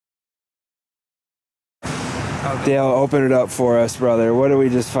Dale, open it up for us, brother. What did we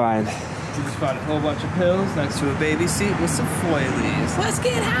just find? We just found a whole bunch of pills next to a baby seat with some foilies. Let's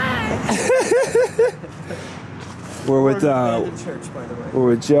get high! We're with church, by the way. We're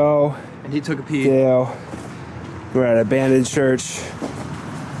with Joe. And he took a pee. Dale. We're at abandoned church.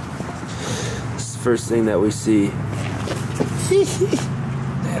 This is the first thing that we see.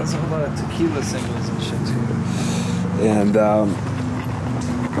 There's a lot of tequila symbols and shit too. And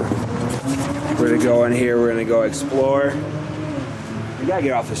we're gonna go in here. We're gonna go explore. We gotta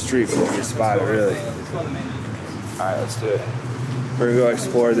get off the street before we get spotted, really. All right, let's do it. We're gonna go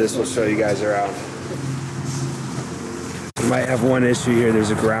explore this. We'll show you guys around. We might have one issue here.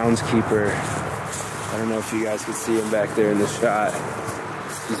 There's a groundskeeper. I don't know if you guys can see him back there in the shot.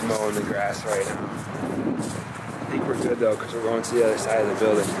 He's mowing the grass right now. I think we're good though, because we're going to the other side of the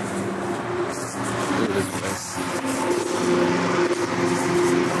building. Look at this place.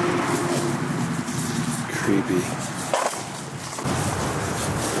 Creepy.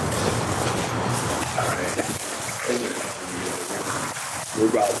 Alright. We're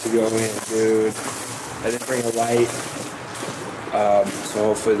about to go in, dude. I didn't bring a light. So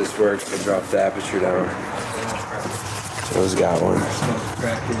hopefully this works. We'll drop the aperture down. Joe's got one.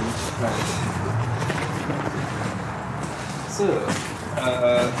 So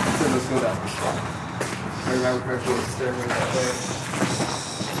let's go down. I remember correctly, the stairway that way.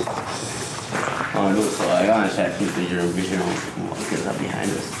 Oh, it looks like I want to check into your visual because up behind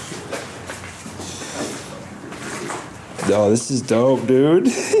us. Oh, this is dope, dude.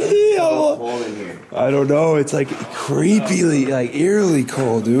 So cold in here. I don't know. It's like creepily, like eerily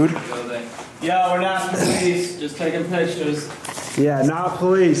cold, dude. Yeah, we're not police. Just taking pictures. Yeah, not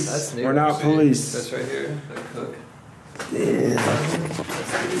police. That's new. We're not police. That's right here. The cook. Yeah.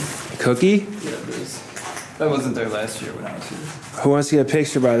 Cookie? Yeah, there's. That wasn't there last year when I was here. Who wants to get a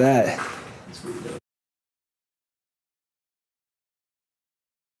picture by that? It's really dope.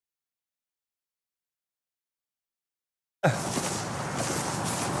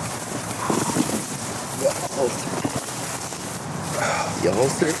 You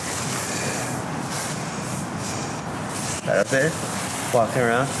holster? Right up there, walking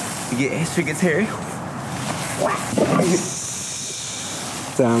around. You get history gets hairy.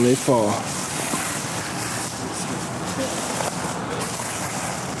 Down they fall.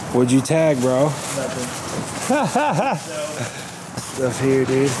 What'd you tag, bro? Nothing. Stuff here,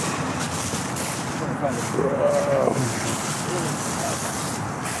 dude.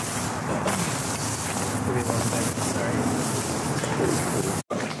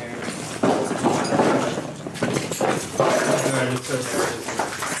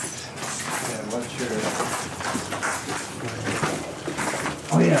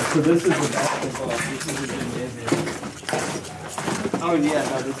 Oh yeah, so this is an alcohol. This is a gin. Oh yeah,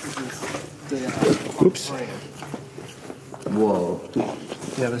 no, this is the Oops. Whoa.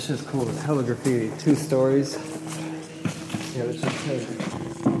 Yeah, this shit's cool. It's hella graffiti. 2 stories. Yeah, this shit's crazy.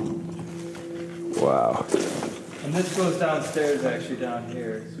 Wow. And this goes downstairs, actually, down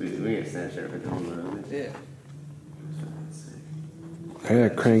here. Sweet, we get snatched up for doing that. Yeah. I gotta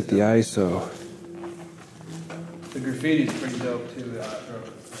crank the ISO. The graffiti's pretty dope, too.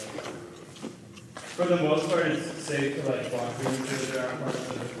 For the most part, it's safe to like walk through because there are parts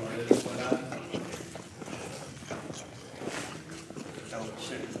that are flooded and whatnot.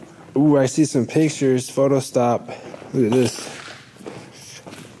 Ooh, I see some pictures. Photo stop. Look at this.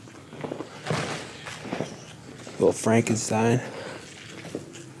 Little Frankenstein.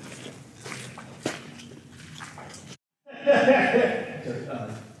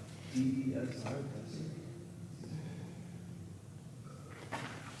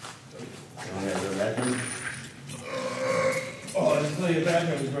 Oh, there's plenty of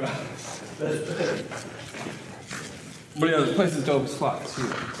bathrooms, bro. But yeah, this place is dope as fuck, too.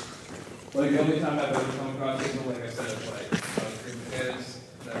 Like, the only time I've ever come across people, like I said, it's like, creepy kids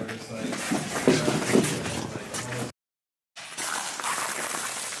that are just like,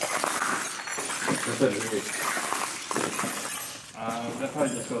 that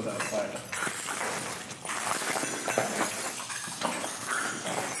probably just goes outside.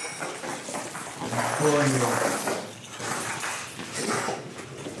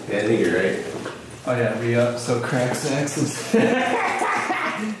 Yeah, I think you're right. Oh yeah, re-up, so crack sex is...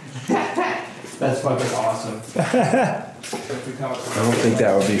 That's fucking awesome. I don't think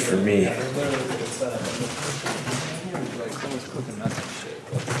that would be for me. Like, someone's cooking nuts and shit.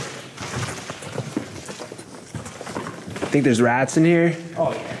 Think there's rats in here?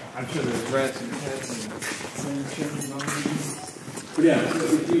 Oh yeah, I'm sure there's rats and cats and shit. But yeah, so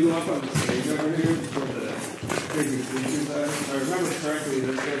if you go up on the stage over here, before the crazy creatures are. If I remember correctly,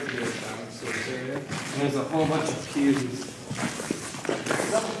 there's supposed to be a downstairs area. And there's a whole bunch of pews.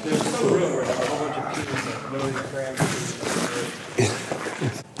 There's still room where there's a whole bunch of pews that really crammed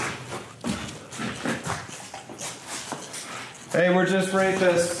Hey, we're just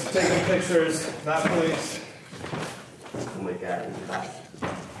rapists, taking pictures, not police. Oh my god.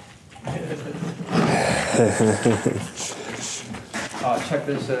 Oh, check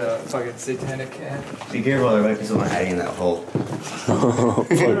this fucking satanic cat. Be careful, there might be someone hiding in that hole. Oh,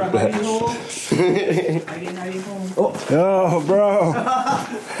 fuck that. Hiding hole. Oh, bro.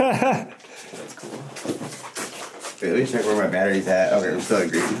 That's cool. Wait, let me check where my battery's at. Okay, I'm still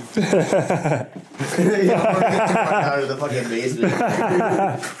green. Yeah, we're out of the fucking basement.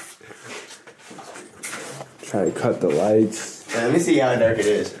 Try to cut the lights. Yeah, let me see how dark it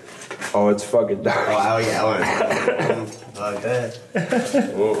is. Oh, it's fucking dark. Oh, yeah, I want to. Fuck that.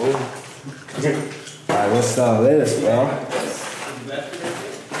 Whoa. Alright, what's all this, bro?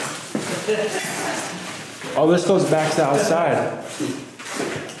 Oh, this goes back to outside.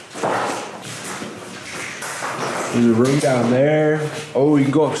 There's a room down there. Oh, you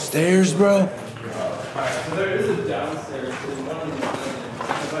can go upstairs, bro. Alright, so there is a downstairs. There's one in the building.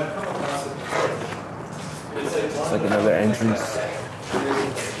 If I come across it before, it's like Another entrance.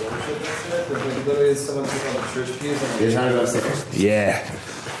 Literally, someone took all the church pews. You're trying to go upstairs? Yeah.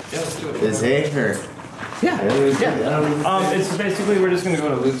 Let's do it. Is it? Or? Yeah. It's basically we're just gonna go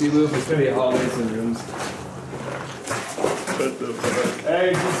to loop-de-loop. It's gonna be hallways and rooms.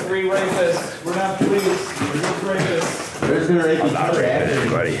 Hey, just three rapists. We're not police. We're just rapists. We're just gonna rape each other.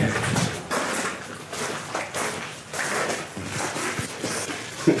 Everybody.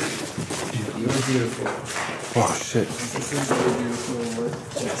 You're beautiful. Oh, shit. This is really beautiful work.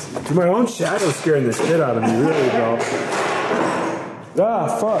 Dude, my own shadow's scaring the shit out of me, really, bro. Ah,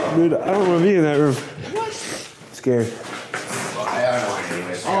 fuck, dude. I don't want to be in that room. What? Scared. Well, I don't know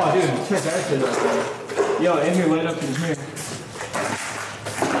anyways. Oh, dude, check that shit out there. Yo, and here, light up in here.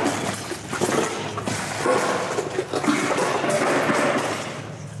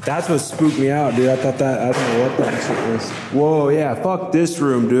 That's what spooked me out, dude. I don't know what that shit was. Whoa, yeah, fuck this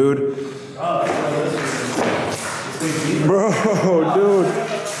room, dude. Bro, dude.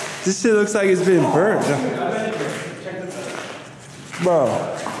 This shit looks like it's been burnt. Bro.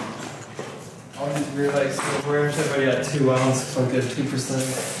 All these weird, like, silverware and shit, but yeah, 2 ounce, like a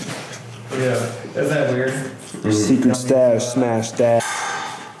 2%. Yeah, is that weird? Your secret stash, smash stash.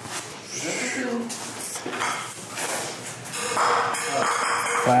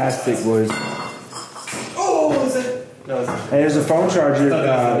 Plastic boys. Oh, is it? No, it's not. Hey, there's a phone charger,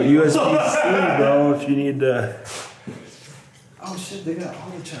 USB-C, bro, if you need to. Oh shit, they got all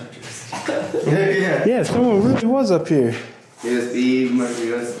the chargers. Yeah. Yeah, someone really was up here. USB,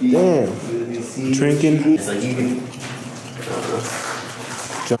 USB. Damn. USB-C. Drinking. It's like you can.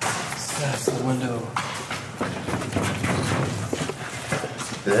 That's the window.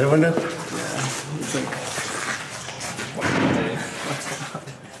 Is that a window? It's like.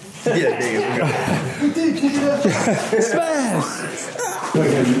 Yeah, there you go. Smash!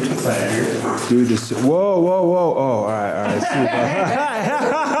 Dude, this. Whoa, whoa, whoa. Oh, alright.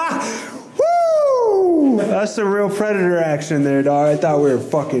 Woo! That's some real predator action there, dog. I thought we were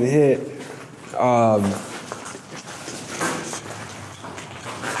fucking hit. Oh,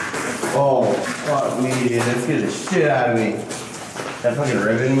 fuck me, dude. That scared the shit out of me. That fucking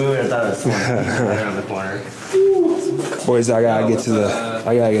ribbon move, I thought it was someone right around the corner. Boys, I gotta get to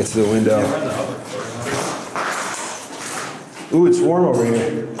the window. Ooh, it's warm over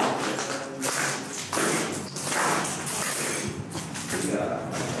here.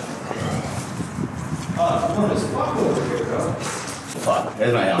 Fuck,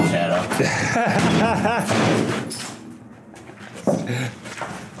 there's my own shadow.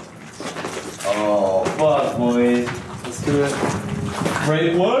 Oh, fuck, boys. Let's do it.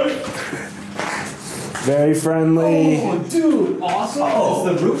 Right, what? Very friendly. Oh, dude, awesome. Oh.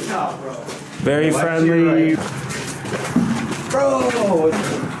 It's the rooftop, bro. Very friendly. Bro!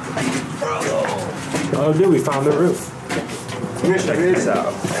 Oh, dude, we found the roof. Check this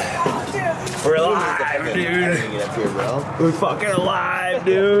out. We're alive, dude. We're fucking alive,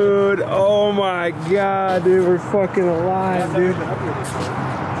 dude. Oh my god, dude. We're fucking alive, dude.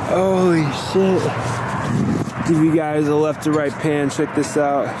 Holy shit. Give you guys a left to right pan. Check this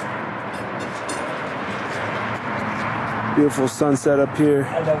out. Beautiful sunset up here.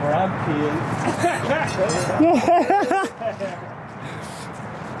 I know where I'm peeing.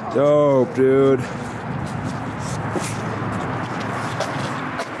 Dope, dude.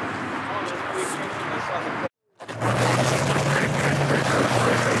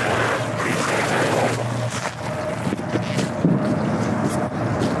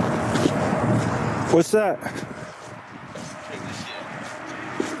 What's that?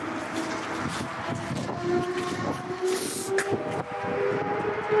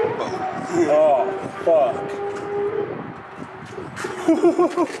 Oh, fuck.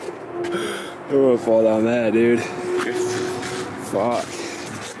 I'm gonna fall down that, dude. Fuck.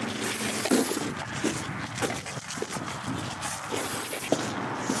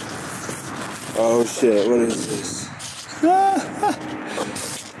 Oh shit, what is this?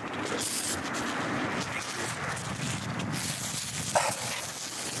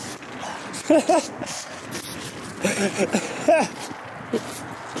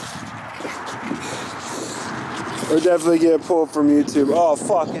 We're definitely getting pulled from YouTube. Oh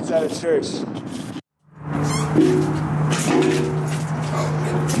fuck, it's at a church.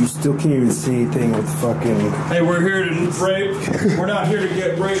 You still can't even see anything with fucking... Hey, we're here to rape. We're not here to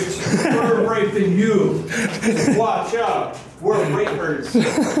get raped. We're raping you. Watch out. We're rapers.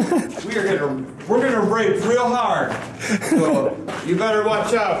 We're gonna rape real hard. So you better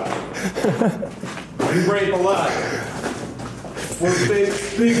watch out. We rape a lot. We're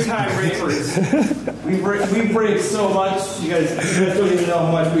big time rapers. We rape so much. You guys don't even know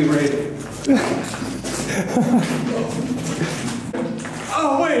how much we rape.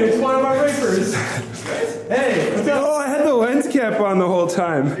 Oh wait, it's one of our rapers. Hey, what's up? Oh, I had the lens cap on the whole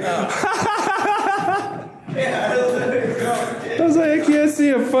time. Yeah, I was like, I can't see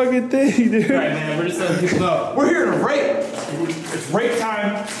a fucking thing, dude. Right, man, we're just letting people know. We're here to rape. It's rape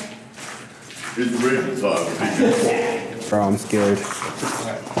time. it's rape talk. Bro, I'm scared.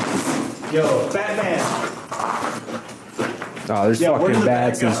 Yo, Batman. Oh, there's fucking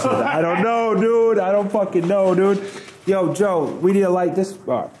bats and shit. I don't know, dude. I don't fucking know, dude. Yo, Joe, we need to light this.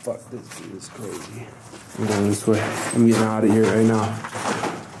 Oh, fuck, this is crazy. I'm going this way. I'm getting out of here right now.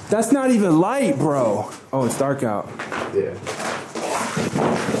 That's not even light, bro. Oh, it's dark out. Yeah.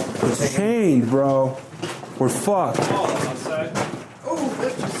 It's chained, bro. We're fucked. Outside. Oh,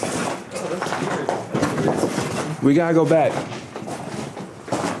 that's weird. We gotta go back.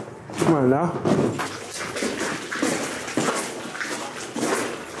 Come on now.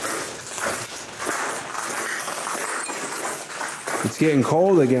 It's getting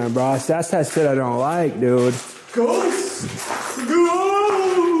cold again, bro. That's that shit I don't like, dude. Ghosts! Ghosts!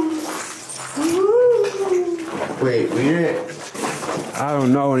 Wait, we didn't. I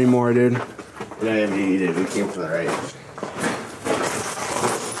don't know anymore, dude. We didn't. We came from the right.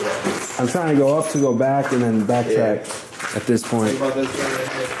 I'm trying to go up to go back and then backtrack at this point.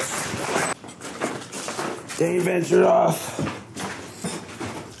 They ventured off.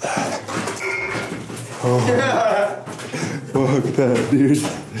 Oh. Fuck that, dude.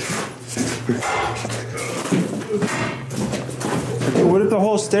 What if the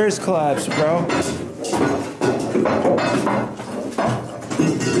whole stairs collapse, bro?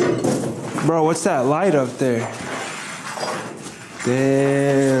 Bro, what's that light up there?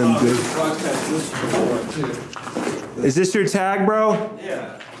 Damn, dude. Is this your tag, bro?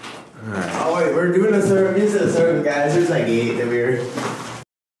 Yeah. Right. Oh wait, we're doing a certain guys. There's like 8 that we're.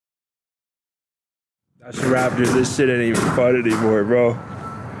 That's the Raptors. This shit ain't even fun anymore, bro.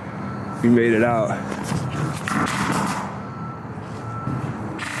 We made it out.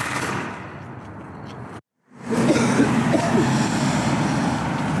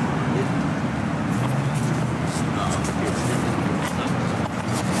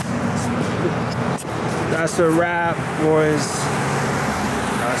 That's a wrap, boys.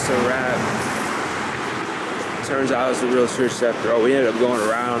 That's a wrap. Turns out it's a real church after all. We ended up going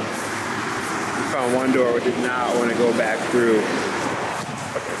around. We found one door we did not want to go back through.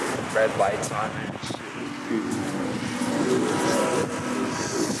 Red lights on it.